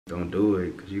Don't do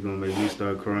it, because you're going to make me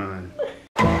start crying.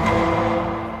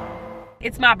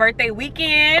 It's my birthday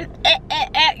weekend.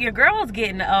 Your girl's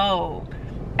getting old.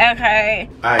 Okay.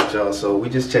 Alright, y'all. So we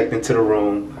just checked into the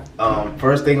room.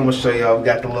 First thing I'm gonna show y'all, we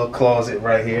got the little closet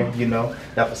right here, you know.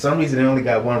 Now for some reason they only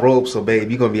got one robe, so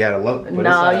babe, you're gonna be out of luck.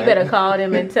 No, you better call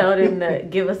them and tell them to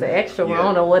give us an extra one. I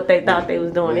don't know what they thought they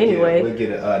was doing anyway. We'll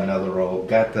get another robe.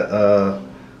 Got the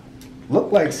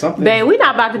look like something. Babe, we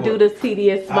not about to do this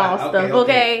tedious small stuff,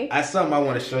 okay? That's something I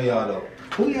want to show y'all though.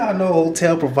 Who y'all know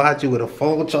hotel provides you with a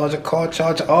phone charger, car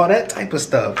charger, all that type of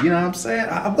stuff? You know what I'm saying?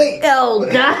 Wait. Oh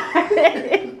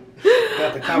God.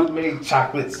 Got the complimentary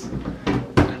chocolates.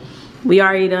 We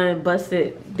already done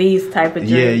busted these type of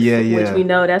drinks, which we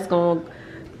know that's gonna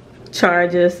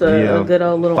charge us a good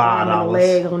old little arm and a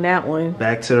leg on that one.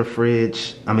 Back to the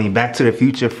fridge. I mean, back to the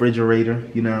future refrigerator.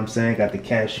 You know what I'm saying? Got the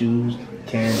cashews,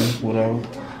 candy, whatever,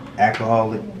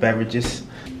 alcoholic beverages.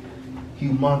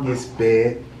 Humongous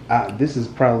bed. This is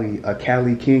probably a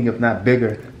Cali King, if not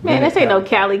bigger. Man, this ain't no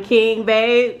Cali King,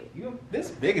 babe.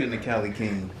 This is bigger than the Cali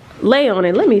King. Lay on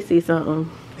it. Let me see something.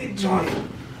 Enjoy it.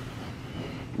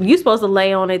 You supposed to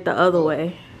lay on it the other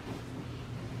way.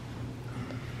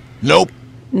 Nope.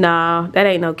 Nah, that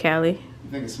ain't no Cali.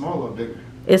 You think it's smaller or bigger?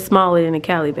 It's smaller than a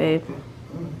Cali, babe.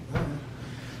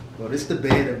 Well, this is the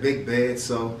bed, a big bed,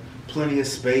 so plenty of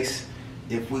space.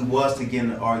 If we was to get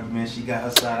in an argument, she got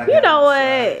her side. You know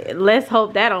what? Let's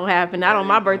hope that don't happen. Not on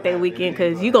my birthday weekend,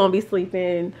 because you gonna be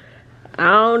sleeping.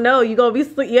 I don't know. You ain't gonna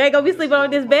be sleeping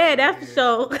on this bed. That's for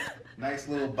sure. Nice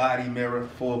little body mirror,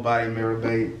 full body mirror,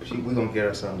 babe. We gonna get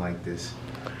her something like this.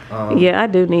 Yeah, I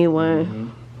do need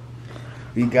one.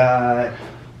 We got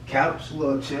couch,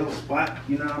 little chill spot.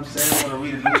 You know what I'm saying? Want to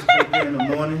read a newspaper in the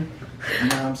morning. You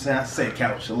know what I'm saying? I say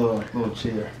couch, a little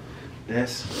chair,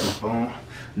 desk, phone,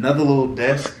 another little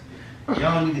desk.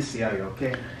 Y'all need to see out here,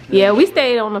 okay? Yeah, we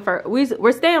stayed on the first.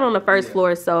 We're staying on the first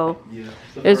floor, so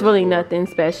there's really nothing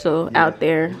special out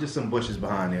there. Just some bushes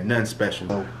behind there, nothing special.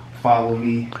 So follow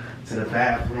me to the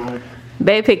bathroom.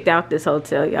 Babe picked out this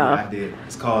hotel, y'all. Yeah, I did.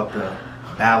 It's called the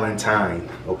Valentine,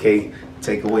 okay?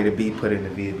 Take away the B, put in the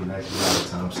V, it'd be nice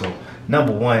Valentine. So,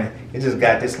 number one, it just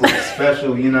got this little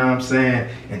special, you know what I'm saying?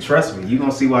 And trust me, you're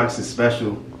going to see why this is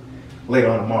special later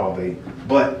on tomorrow, babe.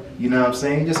 But, you know what I'm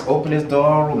saying? You just open this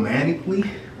door romantically,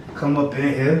 come up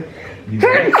in here.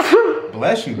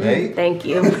 Bless you, babe. Thank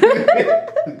you.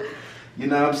 You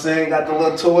know what I'm saying? Got the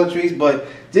little toiletries, but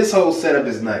this whole setup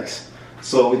is nice.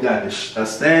 So we got a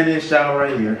standing shower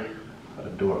right here. Got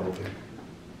the door open.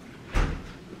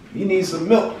 You need some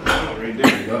milk. Oh, right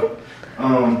there you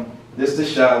go. This the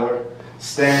shower,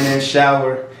 standing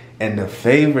shower, and the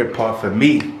favorite part for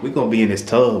me, we're gonna be in this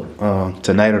tub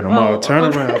tonight or tomorrow.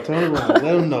 Turn around, let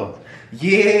them know.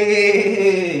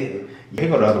 Yeah. You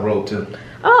go the other road too.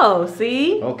 Oh,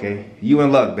 see? Okay, you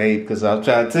in luck, babe, because I'll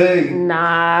try to tell you.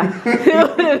 Nah.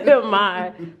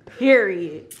 Mine.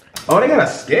 Period. Oh, they got a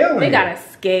scale in They got a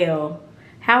scale.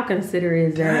 How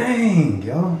considerate is that? Dang,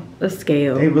 y'all. A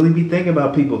scale. They really be thinking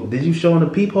about people. Did you show in the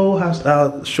peephole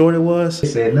how short it was? They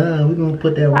said, nah, we're going to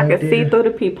put that right there. I can see through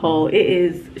the peephole. It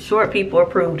is short people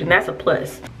approved, and that's a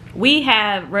plus. We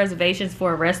have reservations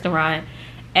for a restaurant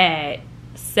at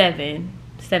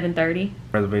 7:30.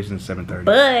 Reservations 7:30.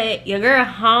 But your girl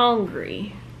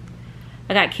hungry.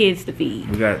 I got kids to feed.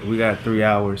 We got 3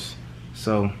 hours.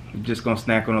 So we're just gonna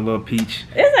snack on a little peach.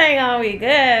 This ain't gonna be good.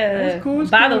 It's cool,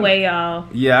 By the way, y'all.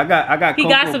 Yeah, I got he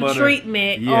cocoa got some butter.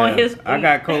 treatment on his feet. I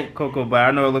got cocoa butter.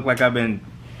 I know it looked like I've been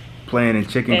playing in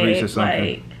chicken grease or something.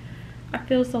 Like, I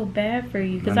feel so bad for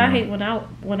you because I hate when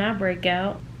I break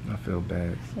out. I feel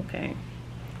bad. It's okay.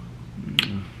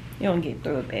 You don't get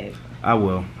through it, babe. I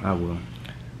will. All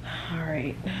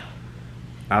right.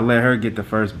 I let her get the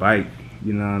first bite.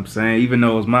 You know what I'm saying? Even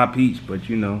though it was my peach, but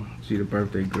you know, she the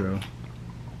birthday girl.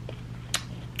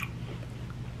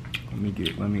 I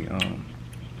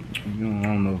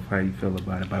don't know how you feel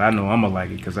about it, but I know I'm gonna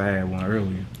like it because I had one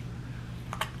earlier.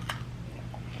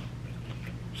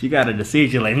 She got a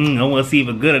decision like, I want to see if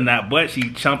it's good or not, but she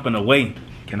chomping away.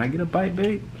 Can I get a bite,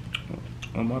 babe?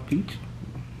 On my peach?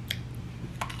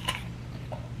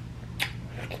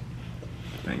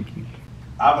 Thank you.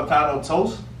 Avocado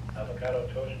toast? Avocado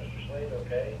toast, Mr. Slade,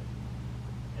 okay.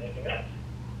 Anything else?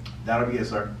 That'll be it,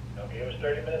 sir. Okay, it was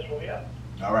 30 minutes, we'll be out.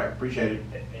 All right, appreciate it.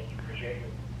 Thank you, appreciate you.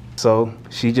 So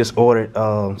she just ordered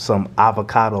some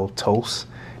avocado toast.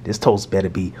 This toast better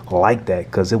be like that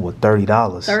because it was $30.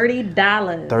 $30.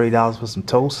 $30 for some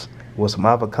toast with some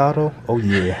avocado. Oh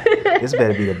yeah, this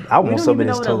better be the. I want some of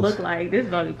this toast. We don't even know what it look like. This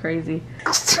is gonna be crazy.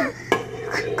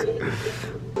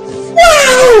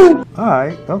 All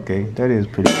right, okay, that is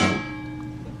pretty cool.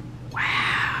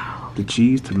 Wow. the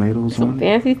cheese, tomatoes some on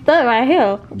fancy stuff right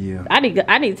here. Yeah. I need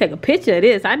to take a picture of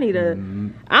this. I need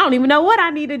to. I don't even know what I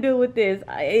need to do with this.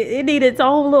 It need its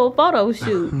own little photo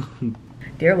shoot.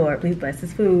 Dear Lord, please bless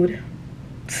this food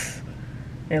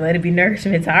and let it be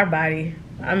nourishment to our body.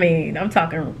 I mean, I'm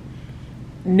talking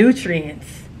nutrients.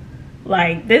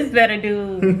 Like, this better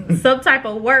do some type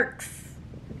of works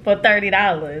for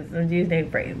 $30. In Jesus' name,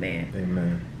 praise, man.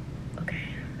 Amen. Okay.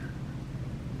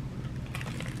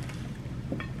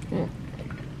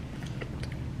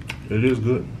 It is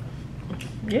good.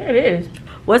 Yeah, it is.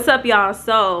 What's up, y'all?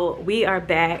 So we are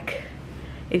back.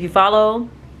 If you follow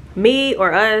me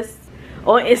or us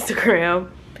on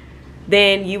Instagram,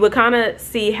 then you would kind of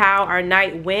see how our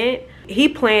night went. He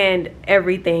planned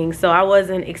everything, so I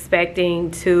wasn't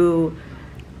expecting to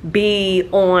be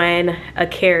on a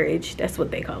carriage. That's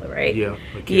what they call it, right? Yeah,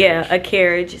 a carriage. Yeah, a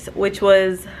carriage, which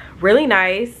was really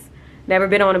nice. Never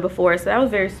been on it before, so that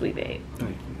was very sweet, babe.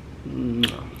 Thank you.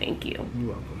 Thank you. You're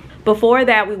welcome. Before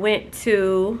that, we went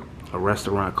to a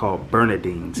restaurant called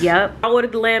Bernadine's. Yep. I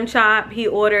ordered the lamb chop. He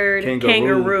ordered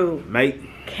kangaroo. Mate.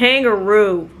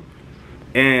 Kangaroo.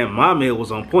 And my meal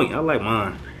was on point. I like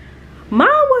mine. Mine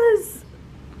was...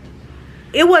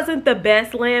 It wasn't the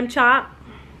best lamb chop.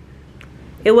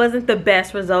 It wasn't the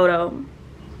best risotto.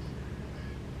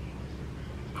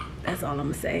 That's all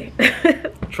I'm gonna say.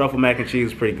 Truffle mac and cheese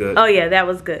was pretty good. Oh yeah, that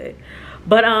was good.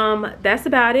 But that's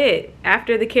about it.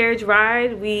 After the carriage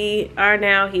ride, we are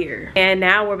now here. And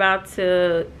now we're about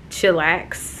to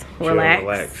relax.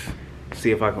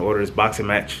 See if I can order this boxing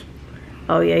match.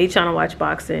 Oh yeah, he's trying to watch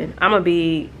boxing. I'm gonna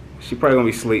be... She probably gonna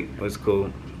be asleep, but it's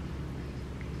cool.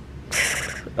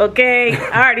 Okay,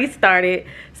 I already started.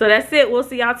 So that's it. We'll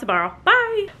see y'all tomorrow.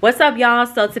 Bye. What's up, y'all?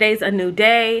 So today's a new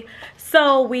day.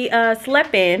 So we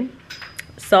slept in.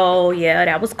 So yeah,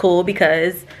 that was cool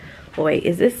because... Wait,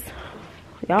 is this...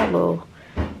 Y'all a little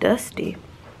dusty.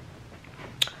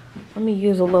 Let me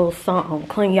use a little something.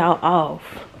 Clean y'all off.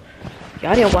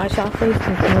 Y'all didn't wash y'all faces.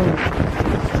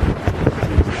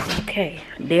 Okay,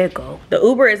 there it go. The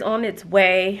Uber is on its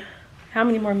way. How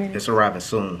many more minutes? It's arriving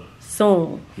soon.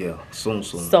 Soon. Yeah, soon.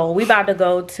 So we about to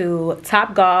go to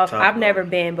Top Golf. I've never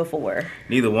been before.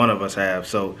 Neither one of us have.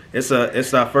 So it's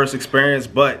our first experience,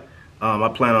 but I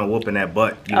plan on whooping that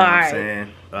butt. You know what I'm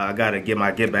saying? I gotta get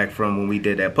my get back from when we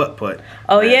did that putt.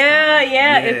 Oh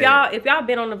yeah. If y'all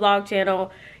been on the vlog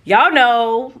channel, y'all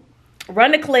know.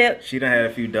 Run the clip. She done had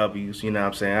a few W's. You know what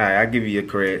I'm saying? All right, I'll give you your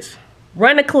creds.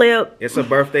 Run the clip. It's a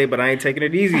birthday, but I ain't taking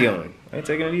it easy on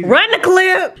you. Run the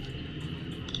clip.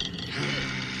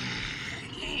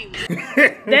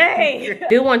 Dang.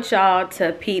 Do want y'all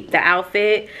to peep the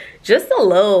outfit just a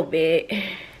little bit.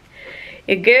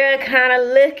 Your girl kind of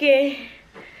looking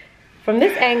from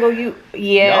this angle. Y'all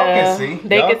can see.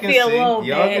 They can see a little bit.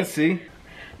 Y'all can see.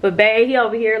 But babe, he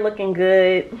over here looking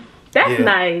good. That's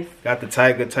nice. Got the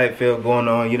good tight feel going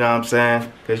on, you know what I'm saying?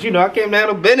 Because, you know, I came to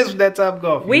handle business with that type of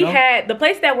golf. We had, the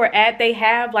place that we're at, they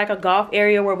have like a golf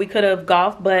area where we could have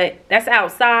golfed, but that's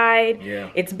outside. Yeah.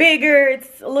 It's bigger.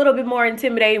 It's a little bit more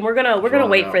intimidating. We're gonna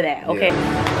wait for that, okay?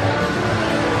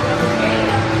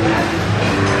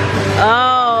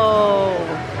 Oh,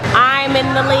 I'm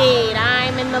in the lead.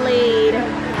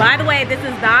 By the way, this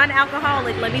is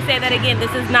non-alcoholic. Let me say that again.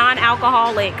 This is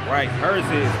non-alcoholic. Right, hers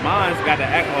is. Mine's got the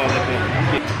alcohol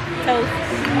in it.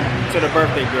 Toast. To the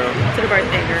birthday girl. To the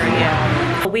birthday girl,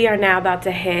 yeah. We are now about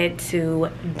to head to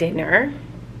dinner.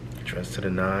 Dressed to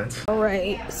the nines. All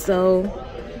right, so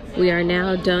we are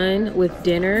now done with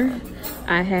dinner.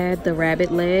 I had the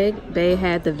rabbit leg. Bae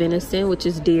had the venison, which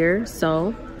is deer.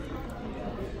 So,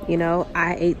 you know,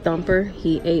 I ate Thumper.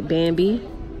 He ate Bambi.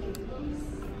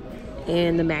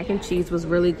 And the mac and cheese was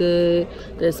really good.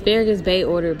 The asparagus Bae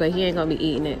ordered, but he ain't gonna be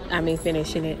eating it. I mean,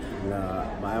 finishing it. Nah,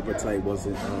 my appetite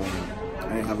wasn't,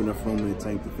 I didn't have enough room in the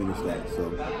tank to finish that.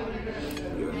 So,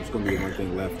 yeah, it's gonna be one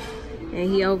thing left. And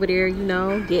he over there, you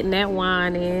know, getting that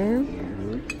wine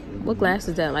in. What glass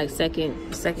is that? Like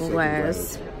second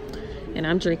glass. And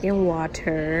I'm drinking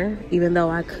water, even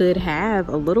though I could have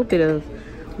a little bit of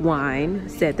wine,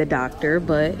 said the doctor.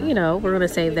 But, you know, we're gonna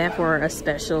save that for a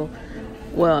special,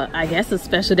 well, I guess a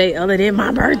special day other than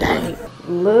my birthday.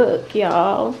 Look,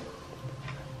 y'all.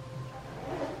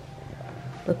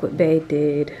 Look what Bae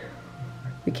did.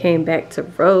 We came back to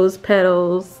rose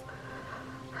petals,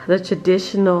 the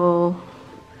traditional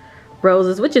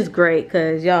roses, which is great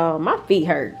because, y'all, my feet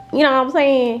hurt. You know what I'm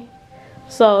saying?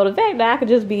 So the fact that I could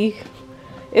just be,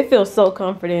 it feels so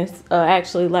comforting,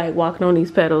 actually, like walking on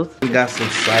these petals. We got some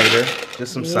cider,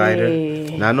 just some cider.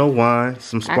 Not no wine,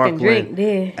 some sparkling I can drink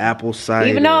this. apple cider.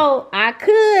 Even though I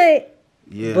could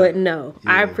Yeah. But no,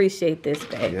 I Yeah. appreciate this,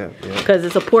 babe. Yeah, yeah. Because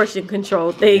it's a portion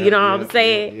control thing, you know what I'm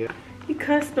saying? Yeah. You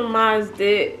customized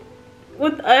it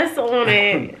with us on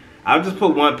it. I'll just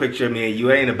put one picture of me and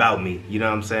you. It ain't about me, you know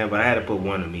what I'm saying? But I had to put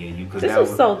one of me and you because This that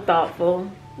was so thoughtful.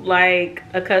 Like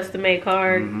a custom made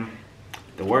card. Mhm.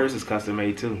 The words is custom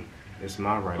made too. It's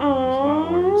my writing. Aww.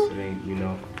 It's my words. It ain't, you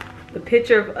know. The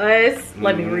picture of us.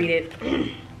 Let me Mhm. read it.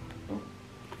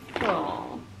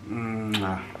 Aww.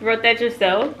 Nah. You wrote that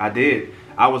yourself? I did.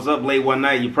 I was up late one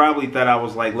night. You probably thought I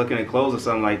was like looking at clothes or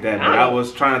something like that, but I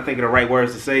was trying to think of the right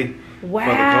words to say Wow.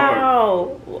 for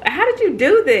the card. How did you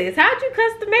do this? How did you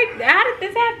custom make? How did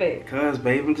this happen? Cause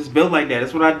babe, I'm just built like that.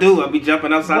 That's what I do. I be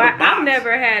jumping outside the box. I've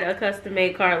never had a custom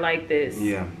made card like this.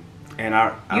 Yeah, and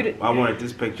I wanted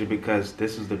this picture because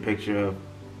this is the picture of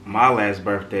my last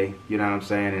birthday. You know what I'm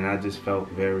saying? And I just felt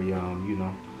very you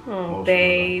know, Oh, emotional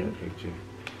babe. about that picture.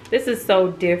 This is so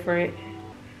different.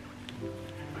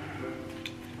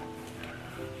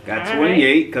 Got All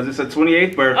 28 because it's a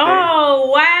 28th birthday.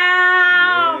 Oh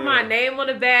wow! Yeah. My name on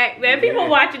the back, man. Yeah. People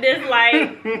watching this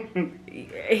like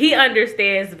he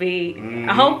understands me. Mhm.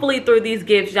 Hopefully, through these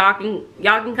gifts, y'all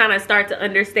can kind of start to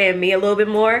understand me a little bit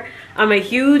more. I'm a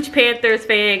huge Panthers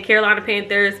fan, Carolina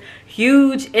Panthers.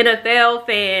 Huge NFL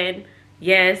fan.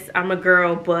 Yes, I'm a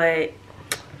girl, but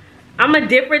I'm a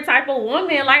different type of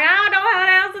woman. Like I don't know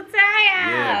how else to tell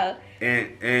ya. Yeah.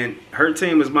 And her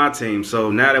team is my team.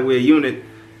 So now that we're a unit,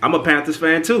 I'm a Panthers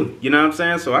fan too. You know what I'm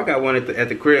saying? So I got one at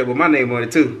the crib with my name on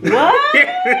it too. What? Okay.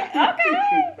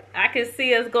 I can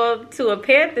see us go to a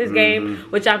Panthers game,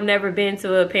 which I've never been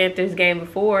to a Panthers game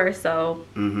before. So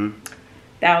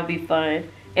that would be fun.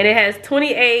 And it has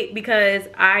 28 because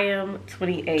I am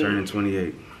 28. Turning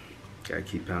 28. Gotta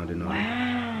keep pounding on.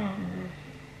 Wow.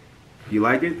 You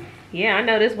like it? Yeah, I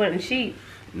know this wasn't cheap.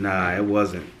 Nah, it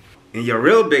wasn't. And your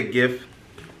real big gift,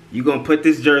 you gonna put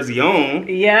this jersey on.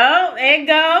 Yup, and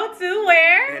go to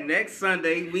where? And next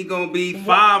Sunday, we gonna be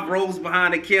 5 rows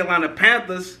behind the Carolina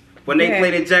Panthers when they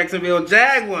play the Jacksonville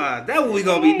Jaguars. That's what we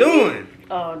gonna be doing.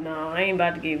 Oh no, I ain't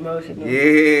about to get emotional.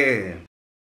 Yeah.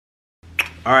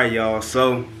 All right, y'all.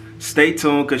 So stay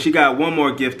tuned because she got one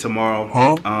more gift tomorrow.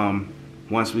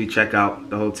 Once we check out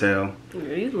the hotel.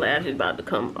 These lashes about to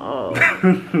come off.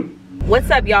 What's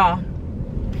up, y'all?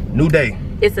 New day.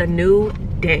 It's a new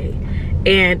day.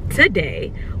 And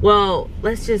today, well,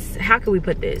 how can we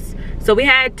put this? So we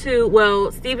had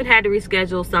to, Steven had to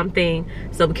reschedule something.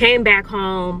 So we came back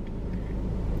home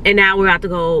and now we're about to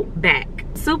go back.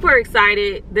 Super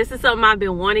excited. This is something I've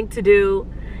been wanting to do.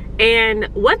 And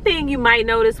one thing you might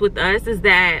notice with us is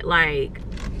that, like,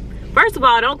 first of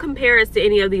all, don't compare us to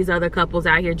any of these other couples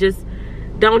out here. Just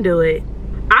don't do it.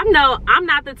 I'm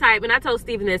not the type, and I told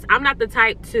Steven this, I'm not the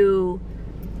type to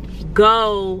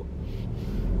go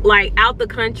like out the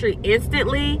country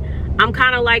instantly. I'm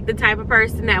kind of like the type of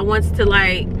person that wants to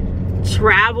like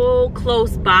travel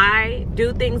close by,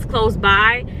 do things close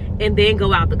by, and then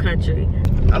go out the country.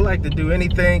 I like to do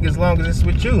anything as long as it's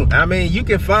with you. I mean, you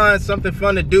can find something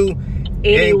fun to do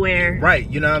anywhere. Right,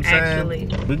 you know what I'm saying?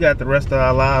 Actually. We got the rest of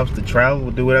our lives to travel,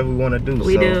 do whatever we want to do.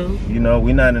 We do. You know,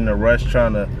 we're not in a rush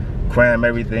trying to cram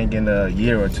everything in a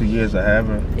year or 2 years or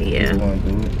however. Yeah. You want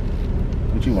to do it.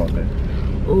 What you want, babe?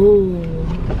 Ooh.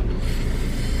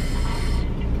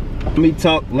 Let me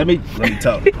talk. Let me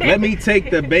talk. Let me take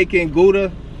the bacon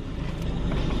Gouda.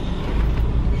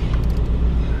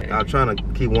 I'm trying to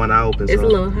keep one eye open. It's a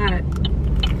little hot.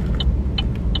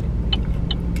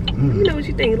 You know what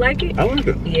you think? You like it? I like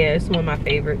it. Yeah, it's one of my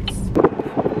favorites.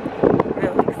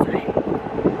 Really excited.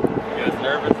 You guys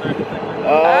nervous or anything?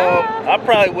 I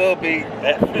probably will be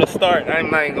from the start. I'm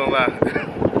not even gonna lie.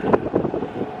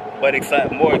 But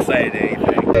more excited than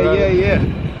anything. Yeah.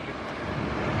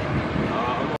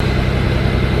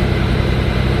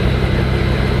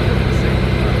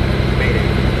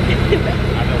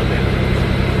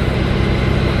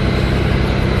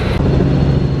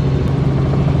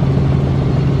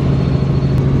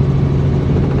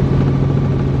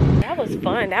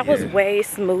 That was way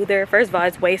smoother. First of all,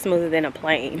 it's way smoother than a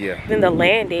plane. Yeah. Then the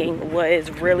landing was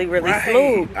really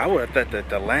smooth. I would have thought that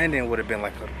the landing would have been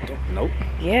like a nope.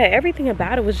 Yeah, everything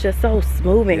about it was just so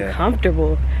smooth and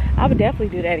comfortable. I would definitely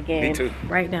do that again. Me too.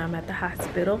 Right now I'm at the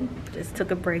hospital. Just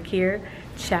took a break here.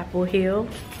 Chapel Hill.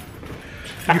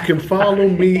 You can follow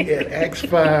me at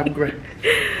X5.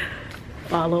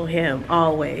 Follow him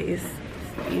always.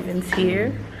 Steven's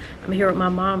here. I'm here with my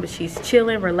mom, but she's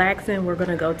chilling, relaxing. We're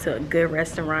gonna go to a good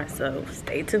restaurant, so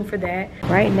stay tuned for that.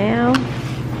 Right now,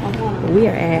 we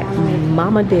are at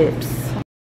Mama Dips.